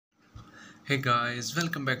Hey guys,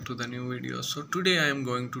 welcome back to the new video. So today I am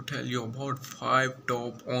going to tell you about 5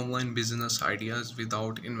 top online business ideas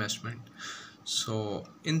without investment. So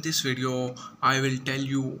in this video I will tell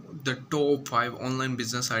you the top 5 online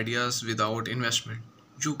business ideas without investment.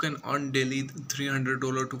 You can earn daily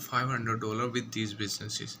 $300 to $500 with these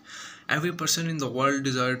businesses. Every person in the world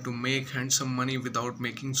desires to make handsome money without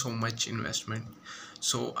making so much investment.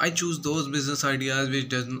 So I choose those business ideas which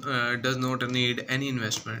does not need any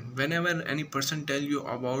investment. Whenever any person tell you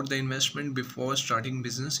about the investment before starting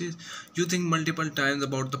businesses, you think multiple times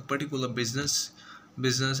about the particular business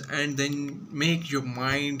and then make your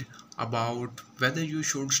mind about whether you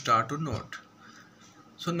should start or not.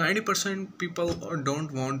 So 90% people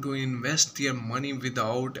don't want to invest their money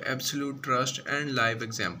without absolute trust and live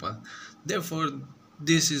example. Therefore,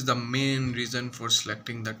 this is the main reason for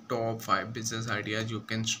selecting the top 5 business ideas you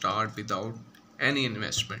can start without any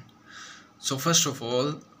investment. So first of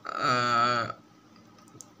all,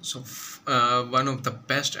 one of the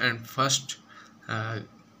best and first uh,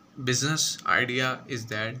 business idea is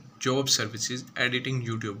that job services editing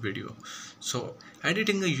YouTube video. So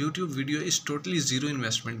editing a YouTube video is totally zero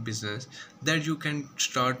investment business that you can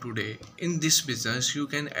start today. In this business you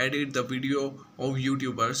can edit the video of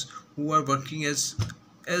YouTubers who are working as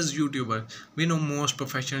YouTuber. We know most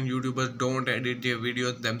professional YouTubers don't edit their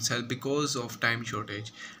videos themselves because of time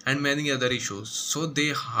shortage and many other issues. So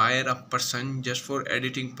they hire a person just for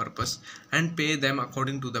editing purpose and pay them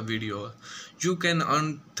according to the video. You can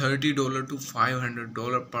earn $30 to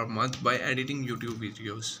 $500 per month by editing YouTube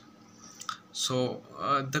videos. So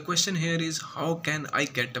the question here is, how can I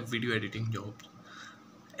get a video editing job?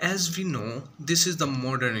 As we know, this is the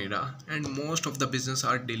modern era and most of the business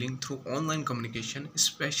are dealing through online communication,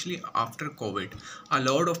 especially after COVID. A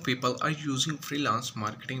lot of people are using freelance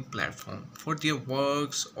marketing platform for their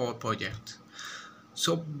works or projects.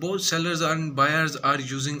 So both sellers and buyers are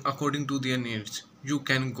using according to their needs. You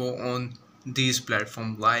can go on these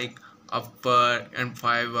platforms like Upwork and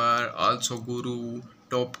Fiverr, also Guru,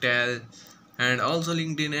 TopTel, and also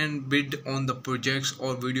LinkedIn and bid on the projects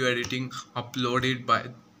or video editing uploaded by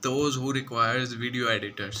those who requires video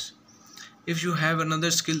editors. If you have another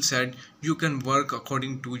skill set, you can work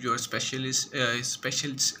according to your specialties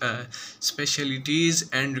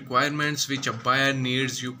and requirements which a buyer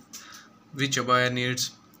needs. You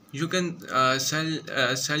can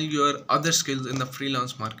sell your other skills in the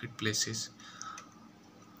freelance marketplaces.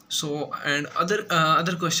 So and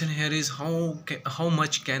other question here is, how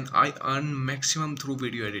much can I earn maximum through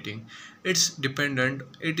video editing? It is dependent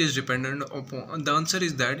upon, the answer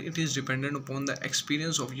is that it is dependent upon the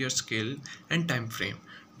experience of your skill and time frame.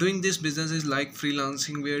 Doing this business is like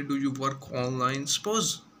freelancing. Where do you work online?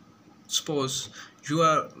 Suppose you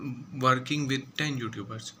are working with 10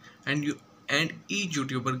 YouTubers and each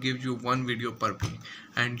YouTuber gives you one video per week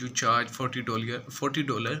and you charge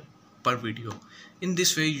 $40 per video. In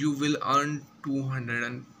this way you will earn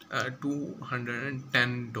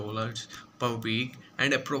 $210 per week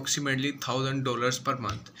and approximately $1,000 per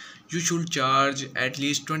month. You should charge at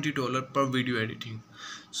least $20 per video editing.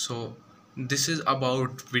 So this is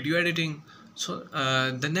about video editing. So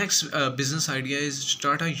the next business idea is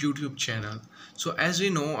start a YouTube channel. So as we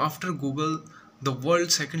know, after Google, the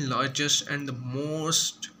world's second largest and the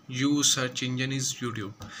most used search engine is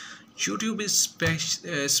YouTube. YouTube is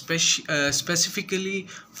specifically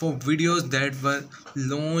for videos that were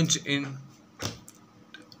launched in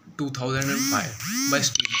 2005 by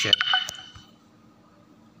Steve Jobs.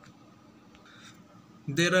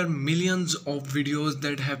 There are millions of videos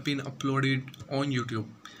that have been uploaded on YouTube.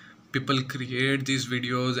 People create these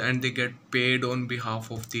videos and they get paid on behalf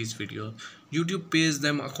of these videos. YouTube pays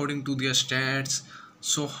them according to their stats.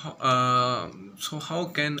 So how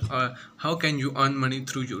can you earn money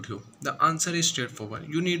through YouTube? The answer is straightforward.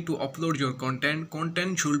 You need to upload your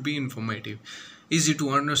content should be informative, easy to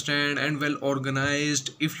understand and well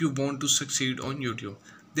organized if you want to succeed on YouTube.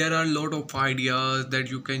 There are a lot of ideas that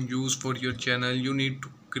you can use for your channel. You need to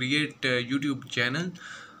create a YouTube channel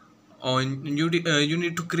you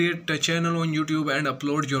need to create a channel on YouTube and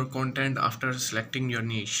upload your content after selecting your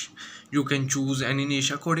niche. You can choose any niche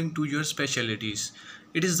according to your specialties.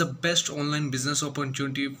 It is the best online business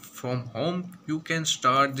opportunity from home. You can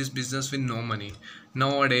start this business with no money.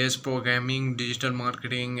 Nowadays, programming, digital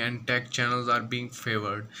marketing, and tech channels are being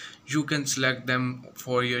favored. You can select them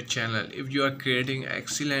for your channel. If you are creating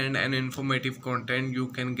excellent and informative content, you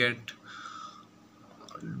can get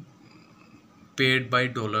paid by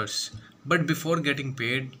dollars. But before getting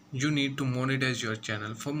paid, you need to monetize your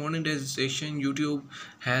channel. For monetization, YouTube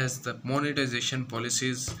has the monetization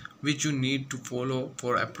policies which you need to follow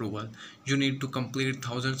for approval. You need to complete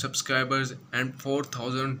 1,000 subscribers and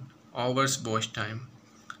 4,000 hours watch time.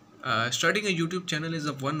 Starting a YouTube channel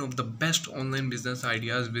is one of the best online business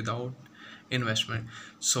ideas without investment.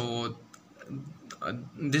 So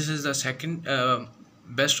this is the second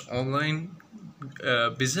best online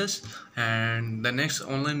business, and the next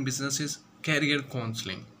online business is career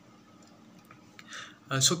counseling.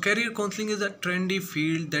 So career counseling is a trendy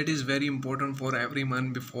field that is very important for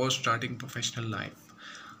everyone before starting professional life.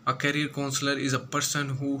 A career counselor is a person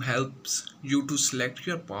who helps you to select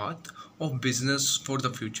your path of business for the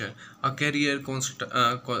future. A career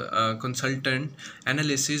consultant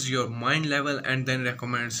analyzes your mind level and then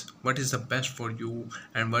recommends what is the best for you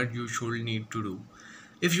and what you should need to do.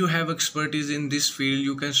 If you have expertise in this field,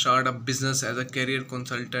 you can start a business as a career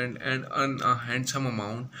consultant and earn a handsome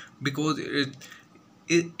amount because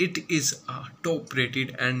it is a top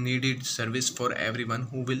rated and needed service for everyone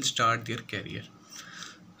who will start their career.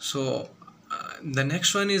 So the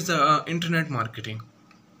next one is the internet marketing.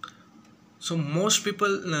 So most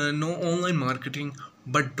people know online marketing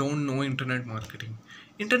but don't know internet marketing.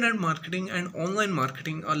 Internet marketing and online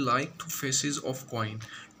marketing are like two faces of coin.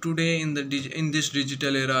 Today in this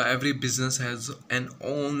digital era, every business has an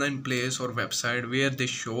online place or website where they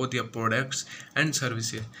show their products and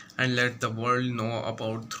services and let the world know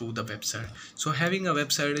about through the website. So having a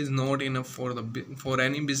website is not enough for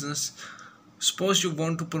any business. Suppose you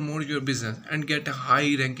want to promote your business and get a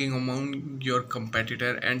high ranking among your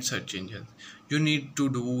competitor and search engines. You need to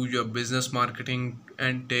do your business marketing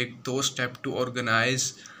and take those steps to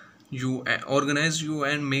organize you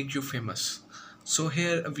and make you famous. So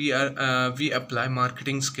here we apply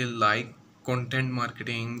marketing skill like content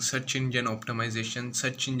marketing, search engine optimization,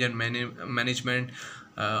 search engine management,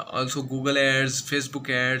 also Google ads,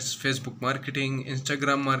 Facebook marketing,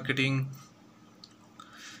 Instagram marketing,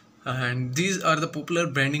 and these are the popular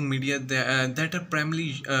branding media that are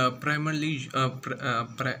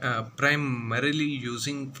primarily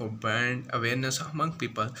using for brand awareness among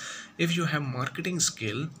people. If you have marketing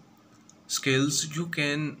skills, you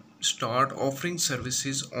can start offering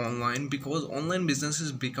services online because online business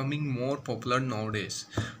is becoming more popular nowadays.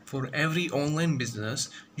 For every online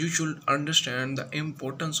business, you should understand the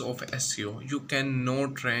importance of SEO. You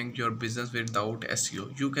cannot rank your business without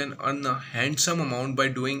SEO. You can earn a handsome amount by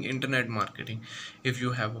doing internet marketing. If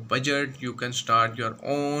you have a budget, you can start your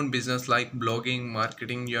own business like blogging,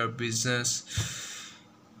 marketing your business,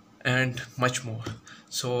 and much more.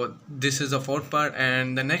 So this is the fourth part,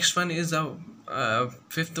 and the next one is the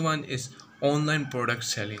fifth one is online product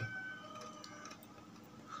selling.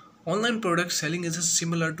 Online product selling is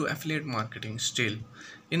similar to affiliate marketing. Still,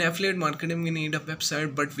 in affiliate marketing we need a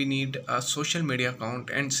website, but we need a social media account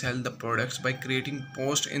and sell the products by creating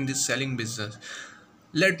posts in this selling business.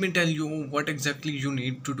 Let me tell you what exactly you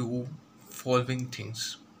need to do. Following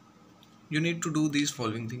things you need to do these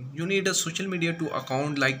following things. You need a social media to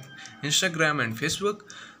account like Instagram and Facebook.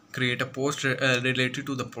 Create a post related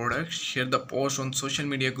to the product. Share the post on social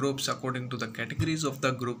media groups according to the categories of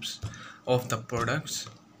the groups of the products.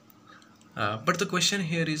 But the question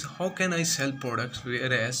here is, how can I sell products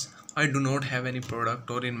whereas I do not have any product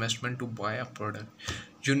or investment to buy a product?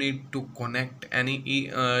 You need to connect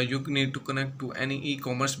to any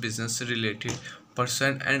e-commerce business related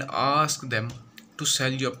person and ask them to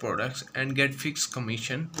sell your products and get fixed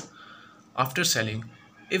commission after selling.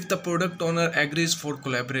 If the product owner agrees for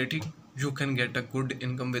collaborating, you can get a good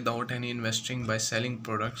income without any investing by selling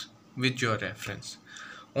products with your reference.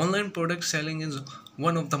 Online product selling is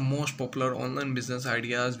one of the most popular online business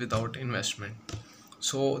ideas without investment.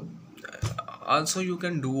 So also you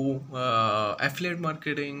can do affiliate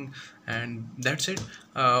marketing, and that's it.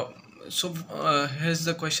 Here's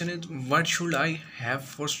the question is, what should I have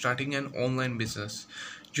for starting an online business?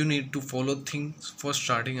 You need to follow things for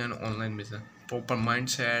starting an online business: proper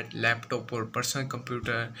mindset, laptop or personal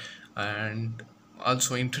computer, and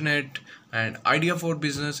also internet and idea for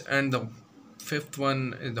business. And the fifth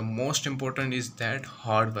one is the most important, is that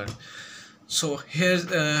hard work. So here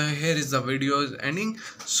is the video's ending.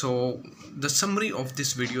 So the summary of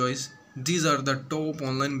this video is, these are the top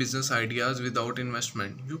online business ideas without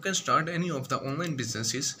investment. You can start any of the online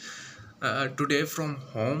businesses today from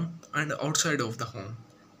home and outside of the home.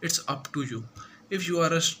 It's up to you. If you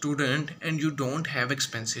are a student and you don't have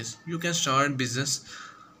expenses, you can start business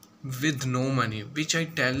with no money, which I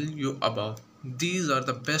tell you about. These are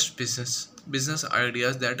the best business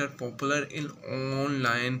ideas that are popular in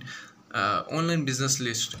online business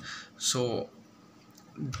list. So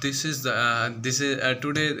this is the this is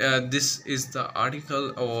today this is the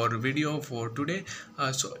article or video for today.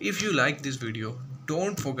 So if you like this video,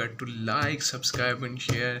 don't forget to like, subscribe and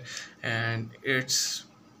share. And it's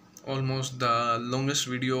almost the longest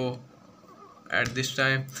video at this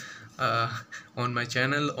time uh, on my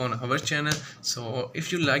channel, on our channel. So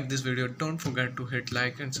if you like this video, don't forget to hit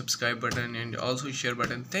like and subscribe button and also share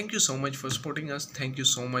button. Thank you so much for supporting us. Thank you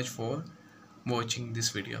so much for watching this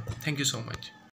video. Thank you so much.